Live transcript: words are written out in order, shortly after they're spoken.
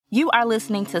You are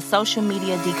listening to Social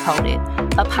Media Decoded,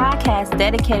 a podcast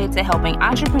dedicated to helping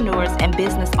entrepreneurs and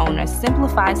business owners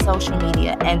simplify social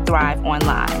media and thrive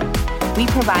online. We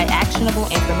provide actionable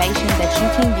information that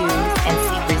you can use and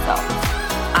see results.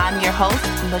 I'm your host,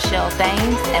 Michelle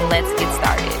Thames, and let's get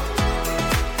started.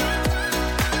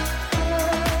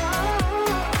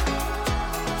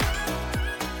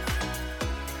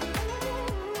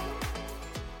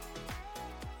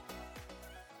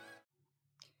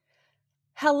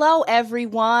 Hello,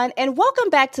 everyone, and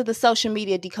welcome back to the Social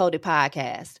Media Decoded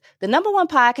podcast, the number one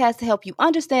podcast to help you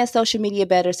understand social media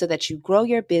better so that you grow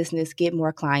your business, get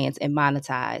more clients, and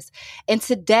monetize. And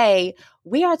today,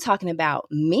 we are talking about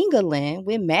mingling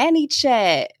with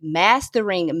Manychat,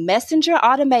 mastering messenger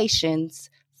automations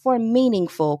for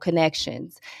meaningful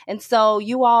connections. And so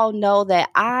you all know that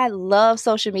I love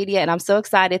social media, and I'm so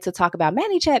excited to talk about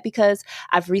Manychat because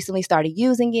I've recently started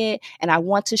using it and I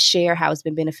want to share how it's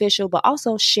been beneficial, but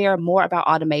also share more about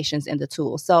automations in the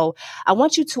tool. So I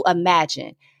want you to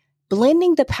imagine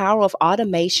blending the power of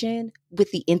automation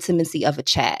with the intimacy of a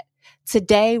chat.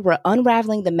 Today, we're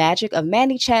unraveling the magic of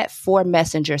Manychat for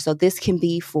Messenger. So this can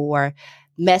be for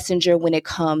Messenger when it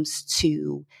comes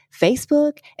to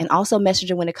Facebook and also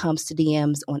Messenger when it comes to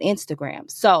DMs on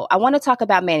Instagram. So I want to talk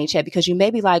about Manychat because you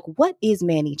may be like, what is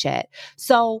Manychat?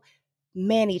 So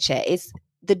Manychat is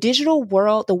the digital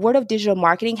world. The world of digital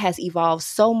marketing has evolved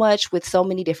so much with so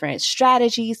many different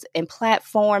strategies and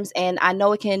platforms. And I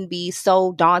know it can be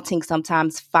so daunting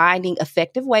sometimes finding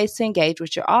effective ways to engage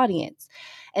with your audience.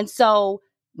 And so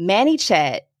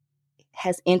Manychat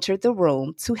has entered the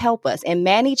room to help us. And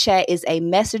Manychat is a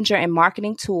messenger and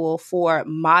marketing tool for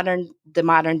the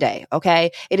modern day,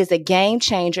 okay? It is a game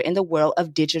changer in the world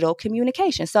of digital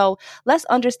communication. So let's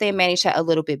understand Manychat a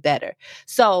little bit better.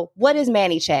 So what is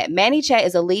Manychat? Manychat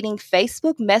is a leading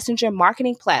Facebook Messenger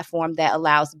marketing platform that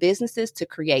allows businesses to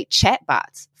create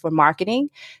chatbots for marketing,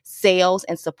 sales,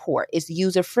 and support. It's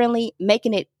user-friendly,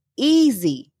 making it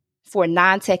easy for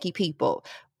non-techie people.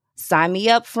 Sign me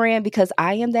up, friend, because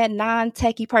I am that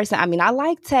non-techie person. I mean, I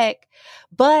like tech,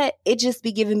 but it just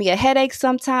be giving me a headache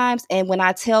sometimes. And when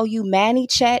I tell you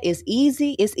Manychat is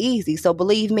easy, it's easy. So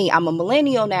believe me, I'm a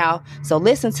millennial now. So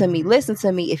listen to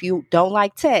me. If you don't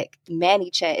like tech,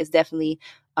 Manychat is definitely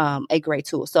a great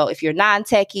tool. So if you're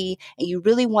non-techie and you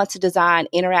really want to design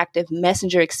interactive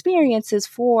messenger experiences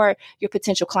for your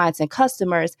potential clients and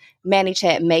customers,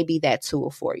 Manychat may be that tool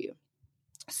for you.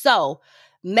 So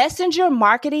messenger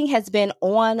marketing has been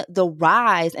on the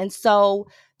rise. And so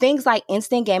things like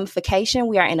instant gamification,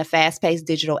 we are in a fast-paced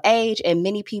digital age and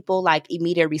many people like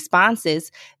immediate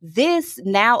responses. This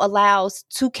now allows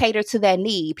to cater to that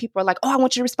need. People are like, oh, I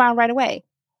want you to respond right away.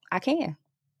 I can.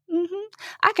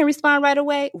 I can respond right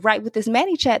away, right with this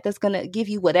Manychat that's going to give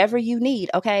you whatever you need,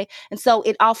 okay? And so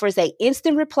it offers a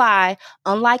instant reply,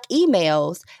 unlike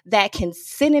emails that can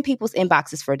sit in people's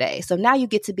inboxes for days. So now you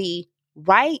get to be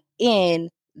right in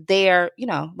there,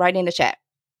 right in the chat.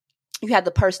 You have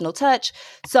the personal touch.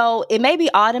 So it may be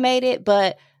automated,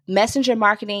 but messenger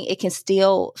marketing, it can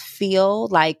still feel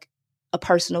like a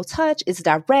personal touch. It's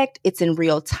direct, it's in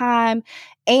real time,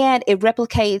 and it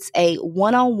replicates a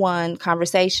one-on-one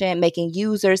conversation, making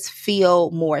users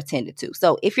feel more attended to.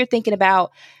 So if you're thinking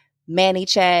about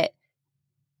Manychat,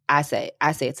 I say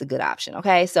it's a good option.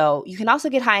 Okay. So you can also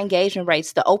get high engagement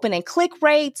rates. The open and click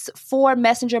rates for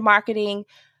messenger marketing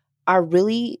are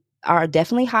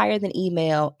definitely higher than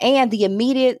email, and the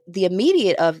immediate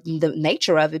of the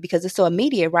nature of it, because it's so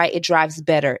immediate, right? It drives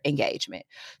better engagement.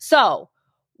 So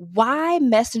why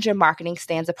messenger marketing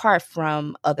stands apart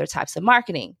from other types of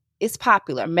marketing? It's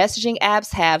popular. Messaging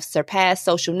apps have surpassed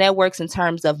social networks in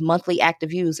terms of monthly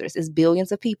active users. It's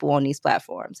billions of people on these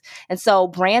platforms. And so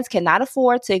brands cannot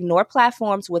afford to ignore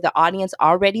platforms where the audience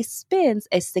already spends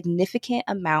a significant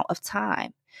amount of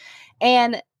time.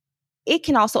 And it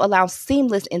can also allow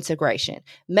seamless integration.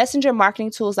 Messenger marketing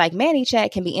tools like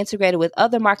Manychat can be integrated with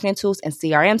other marketing tools and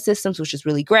CRM systems, which is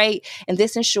really great. And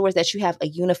this ensures that you have a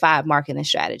unified marketing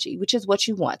strategy, which is what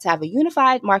you want, to have a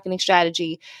unified marketing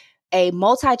strategy, a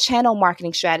multi-channel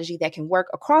marketing strategy that can work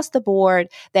across the board,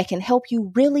 that can help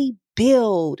you really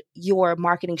build your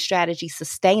marketing strategy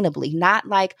sustainably, not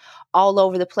like all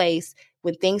over the place.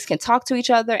 When things can talk to each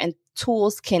other and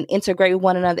tools can integrate with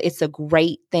one another, it's a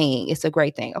great thing.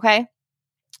 Okay?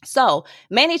 So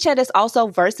Manychat is also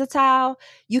versatile.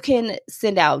 You can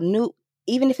send out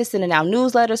even if it's sending out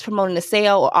newsletters, promoting a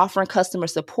sale, or offering customer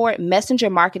support, messenger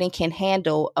marketing can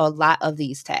handle a lot of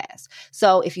these tasks.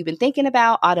 So if you've been thinking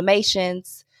about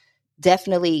automations,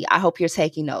 definitely, I hope you're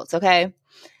taking notes, okay?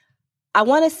 I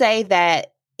want to say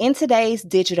that In today's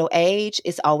digital age,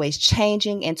 it's always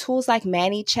changing, and tools like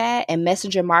Manychat and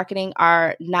messenger marketing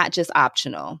are not just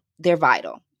optional, they're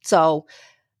vital. So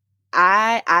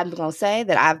I'm gonna say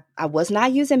that I was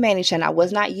not using Manychat. I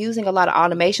was not using a lot of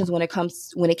automations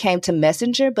when it came to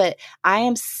Messenger, but I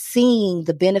am seeing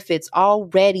the benefits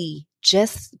already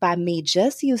just by me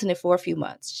just using it for a few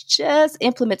months, just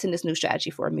implementing this new strategy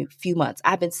for a few months.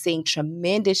 I've been seeing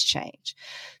tremendous change.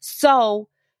 So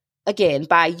again,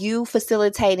 by you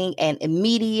facilitating an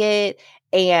immediate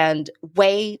and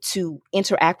way to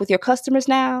interact with your customers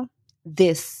now,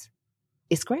 this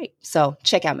is great. So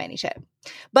check out Manychat.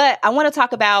 But I want to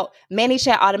talk about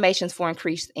Manychat automations for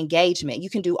increased engagement. You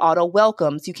can do auto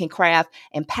welcomes. You can craft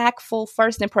impactful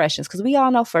first impressions, because we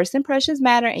all know first impressions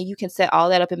matter, and you can set all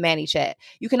that up in Manychat.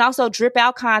 You can also drip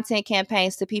out content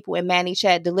campaigns to people in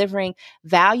Manychat, delivering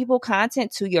valuable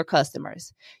content to your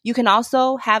customers. You can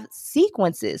also have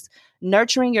sequences,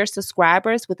 nurturing your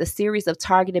subscribers with a series of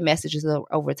targeted messages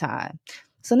over time.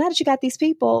 So now that you got these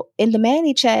people in the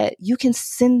Manychat, you can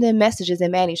send them messages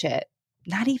in Manychat,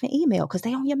 not even email, because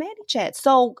they on your Manychat.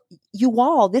 So you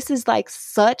all, this is like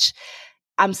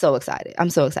I'm so excited. I'm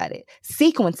so excited.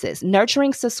 Sequences,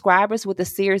 nurturing subscribers with a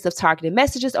series of targeted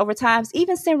messages over time.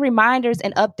 Even send reminders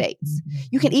and updates.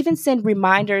 You can even send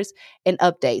reminders and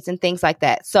updates and things like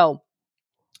that. So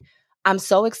I'm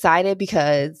so excited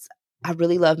because I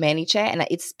really love Manychat, and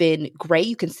it's been great.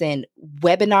 You can send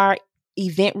webinar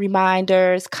event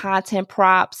reminders, content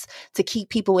props to keep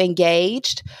people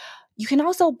engaged. You can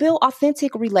also build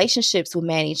authentic relationships with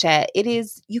Manychat.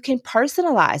 You can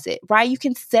personalize it, right? You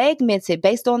can segment it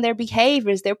based on their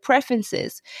behaviors, their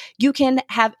preferences. You can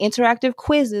have interactive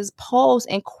quizzes, polls,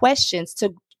 and questions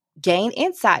to gain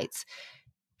insights.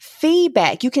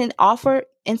 Feedback. You can offer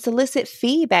and solicit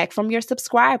feedback from your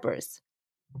subscribers.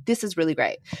 This is really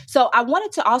great. So I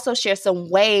wanted to also share some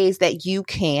ways that you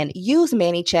can use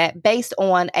Manychat based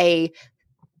on a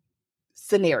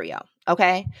scenario.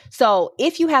 Okay. So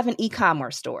if you have an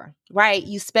e-commerce store, right,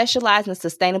 you specialize in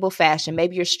sustainable fashion,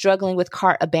 maybe you're struggling with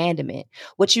cart abandonment.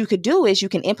 What you could do is you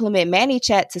can implement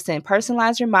Manychat to send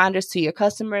personalized reminders to your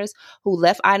customers who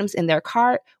left items in their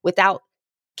cart without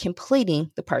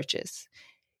completing the purchase.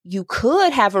 You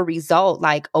could have a result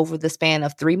like over the span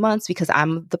of 3 months, because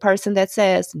I'm the person that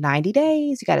says 90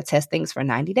 days. You got to test things for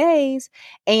 90 days.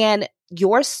 And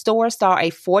your store saw a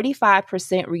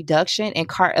 45% reduction in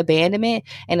cart abandonment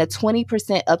and a 20%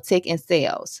 uptick in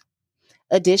sales.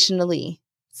 Additionally,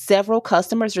 several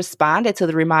customers responded to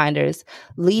the reminders,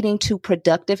 leading to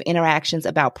productive interactions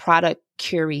about product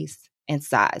queries and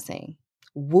sizing.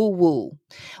 Woo woo.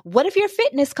 What if you're a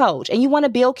fitness coach and you want to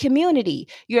build community?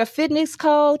 You're a fitness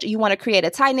coach, you want to create a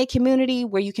tight-knit community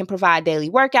where you can provide daily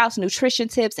workouts, nutrition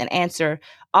tips, and answer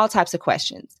all types of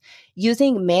questions.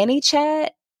 Using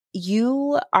Manychat,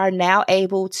 you are now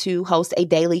able to host a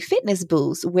daily fitness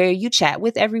boost where you chat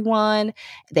with everyone.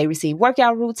 They receive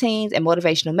workout routines and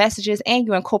motivational messages, and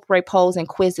you incorporate polls and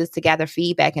quizzes to gather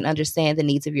feedback and understand the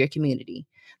needs of your community.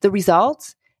 The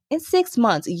results? In 6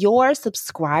 months, your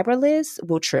subscriber list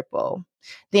will triple.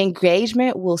 The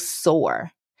engagement will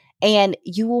soar. And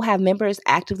you will have members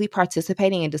actively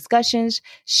participating in discussions,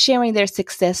 sharing their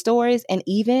success stories, and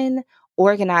even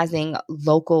organizing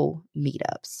local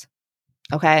meetups.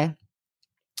 Okay?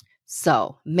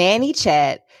 So,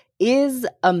 Manychat is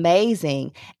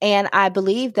amazing. And I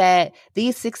believe that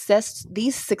these success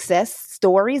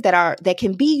stories that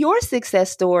can be your success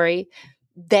story,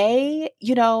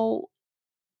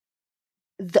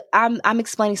 I'm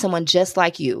explaining someone just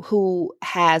like you who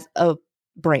has a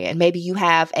brand. Maybe you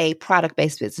have a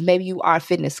product-based business. Maybe you are a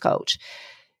fitness coach.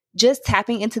 Just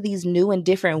tapping into these new and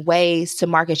different ways to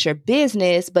market your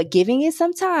business, but giving it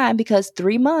some time, because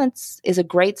 3 months is a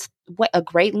great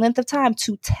length of time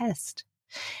to test.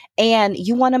 And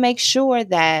you want to make sure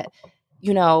that,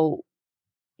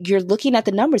 you're looking at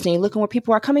the numbers and you're looking where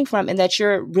people are coming from, and that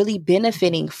you're really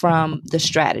benefiting from the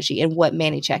strategy and what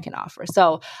Manychat can offer.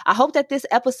 So I hope that this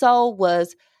episode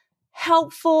was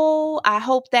helpful. I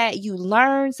hope that you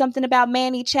learned something about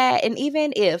Manychat. And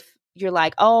even if you're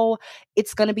like, oh,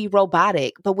 it's going to be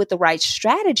robotic, but with the right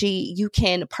strategy, you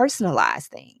can personalize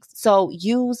things. So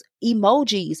use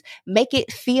emojis, make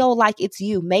it feel like it's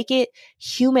you, make it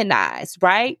humanized,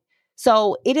 right?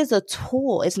 So it is a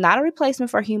tool. It's not a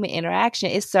replacement for human interaction.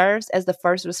 It serves as the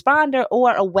first responder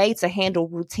or a way to handle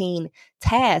routine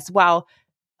tasks, while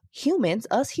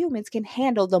us humans can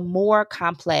handle the more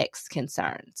complex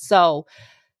concerns. So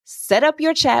set up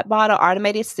your chatbot or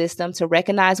automated system to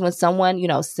recognize when someone,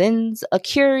 sends a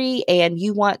query and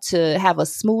you want to have a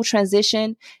smooth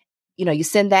transition. You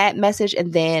send that message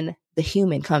and then the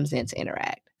human comes in to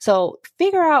interact. So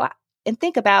figure out and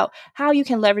think about how you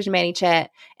can leverage Manychat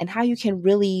and how you can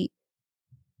really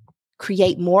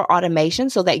create more automation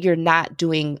so that you're not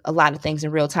doing a lot of things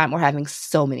in real time or having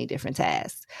so many different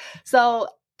tasks. So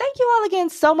thank you all again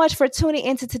so much for tuning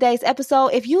into today's episode.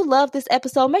 If you love this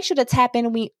episode, make sure to tap in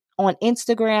with me on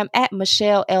Instagram at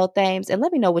Michelle L. Thames and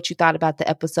let me know what you thought about the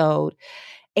episode.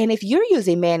 And if you're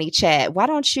using Manychat, why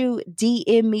don't you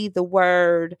DM me the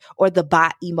word or the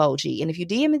bot emoji? And if you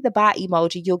DM me the bot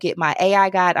emoji, you'll get my AI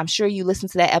guide. I'm sure you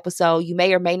listened to that episode. You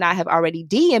may or may not have already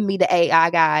DM'd me the AI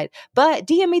guide, but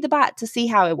DM me the bot to see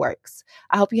how it works.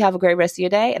 I hope you have a great rest of your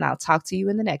day, and I'll talk to you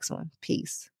in the next one.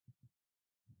 Peace.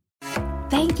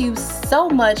 Thank you so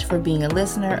much for being a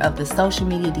listener of the Social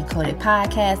Media Decoded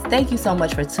podcast. Thank you so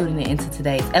much for tuning into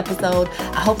today's episode.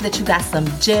 I hope that you got some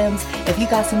gems. If you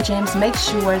got some gems, make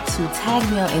sure to tag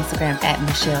me on Instagram at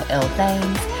Michelle L.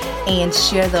 Thames and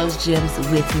share those gems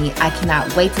with me. I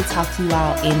cannot wait to talk to you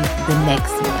all in the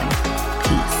next one.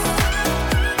 Peace.